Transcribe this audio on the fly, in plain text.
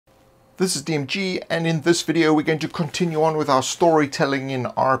This is DMG, and in this video we're going to continue on with our storytelling in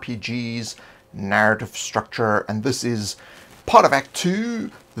RPGs, narrative structure, and this is part of Act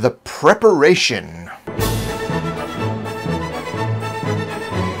 2, the preparation.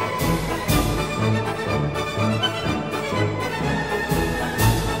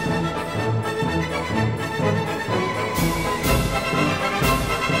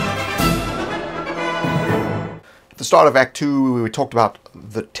 At the start of Act 2 we talked about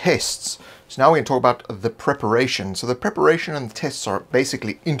the tests. So now we're going to talk about the preparation. So the preparation and the tests are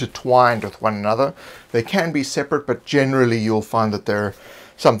basically intertwined with one another. They can be separate, but generally you'll find that they're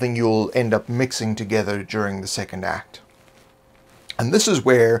something you'll end up mixing together during the second act. And this is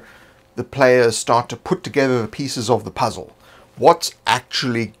where the players start to put together the pieces of the puzzle. What's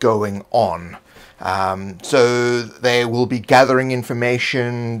actually going on? So they will be gathering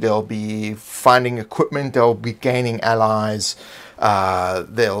information, they'll be finding equipment, they'll be gaining allies,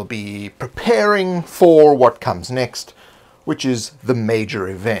 they'll be preparing for what comes next, which is the major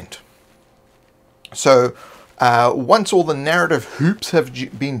event. So once all the narrative hoops have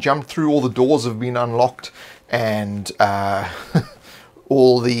been jumped through, all the doors have been unlocked, and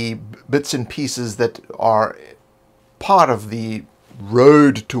all the bits and pieces that are part of the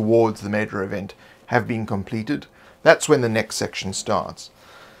road towards the major event have been completed, that's when the next section starts.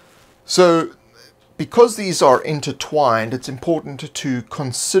 So because these are intertwined, it's important to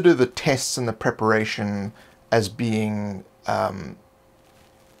consider the tests and the preparation as being part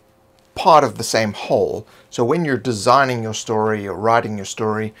of the same whole. So when you're designing your story or writing your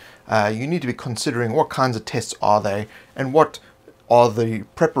story, you need to be considering what kinds of tests are they, and what are the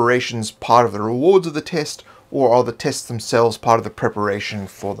preparations part of the rewards of the test, or are the tests themselves part of the preparation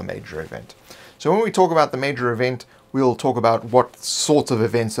for the major event. So when we talk about the major event, we'll talk about what sorts of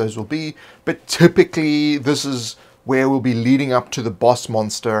events those will be, but typically this is where we'll be leading up to the boss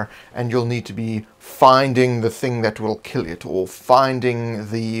monster, and you'll need to be finding the thing that will kill it, or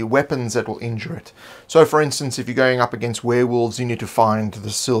finding the weapons that will injure it. So for instance, if you're going up against werewolves, you need to find the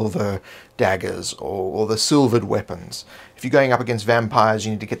silver daggers, or the silvered weapons. If you're going up against vampires,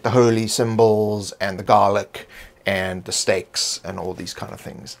 you need to get the holy symbols, and the garlic, and the stakes, and all these kind of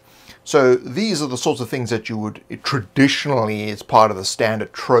things. So these are the sorts of things that you would traditionally, as part of the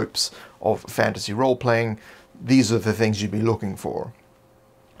standard tropes of fantasy role-playing, these are the things you'd be looking for.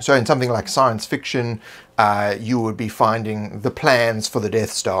 So in something like science fiction, you would be finding the plans for the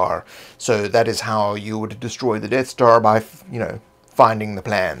Death Star. So that is how you would destroy the Death Star, by, finding the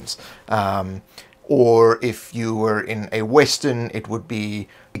plans. Or if you were in a Western, it would be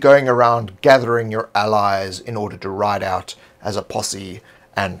going around gathering your allies in order to ride out as a posse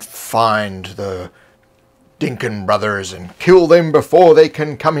and find the Dinkin brothers and kill them before they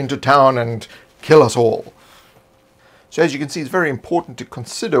can come into town and kill us all. So as you can see, it's very important to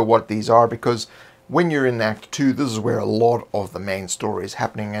consider what these are, because when you're in Act 2, this is where a lot of the main story is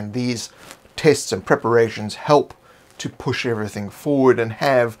happening, and these tests and preparations help to push everything forward and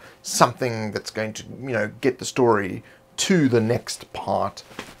have something that's going to, get the story to the next part,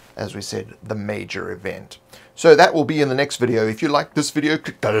 as we said, the major event. So that will be in the next video. If you like this video,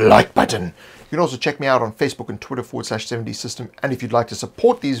 click the like button. You can also check me out on Facebook and Twitter /7dsystem. And if you'd like to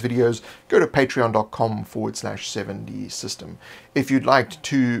support these videos, go to patreon.com/7dsystem. If you'd like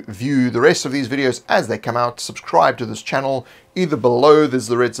to view the rest of these videos as they come out, subscribe to this channel. Either below there's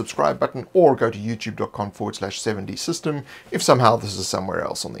the red subscribe button, or go to youtube.com/7dsystem if somehow this is somewhere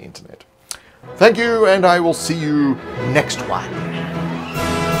else on the internet. Thank you, and I will see you next one.